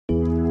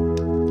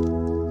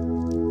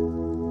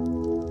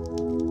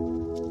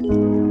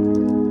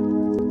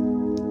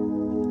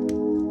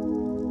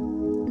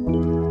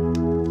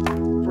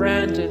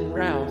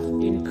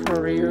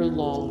Warrior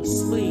long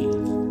sleeve.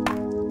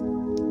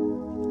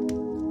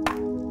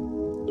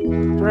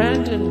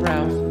 Brandon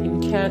Routh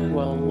in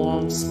Cadwell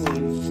long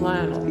sleeve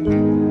flannel.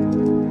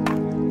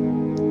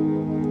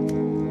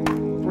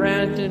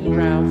 Brandon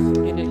Routh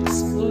in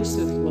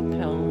exclusive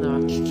lapel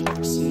notch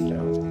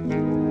tuxedo.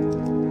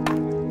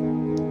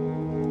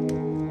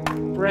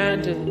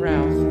 Brandon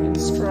Routh in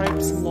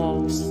stripes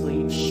long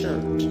sleeve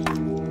shirt.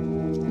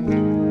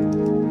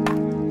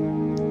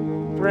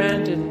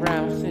 Brandon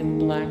Routh in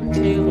black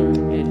tailored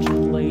edge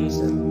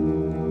blazer.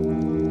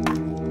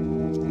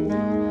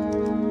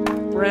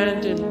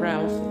 Brandon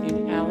Routh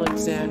in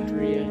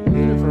Alexandria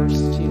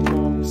University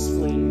long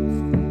sleeve.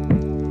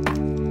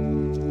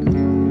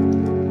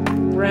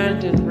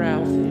 Brandon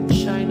Routh in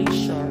shiny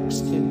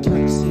sharkskin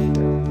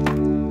tuxedo.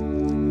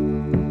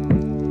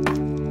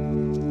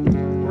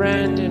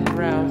 Brandon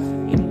Routh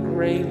in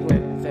gray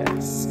wet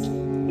vest.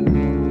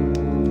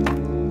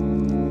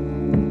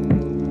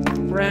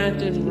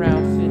 Brandon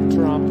Routh in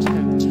dropped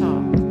hem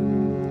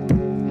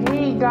top.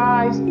 Hey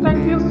guys,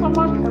 thank you so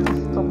much for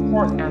the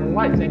support and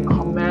likes and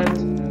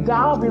comments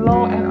down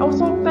below, and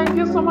also thank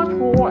you so much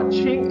for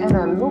watching, and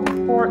I look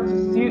forward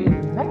to see you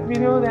in the next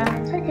video.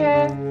 Then take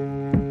care.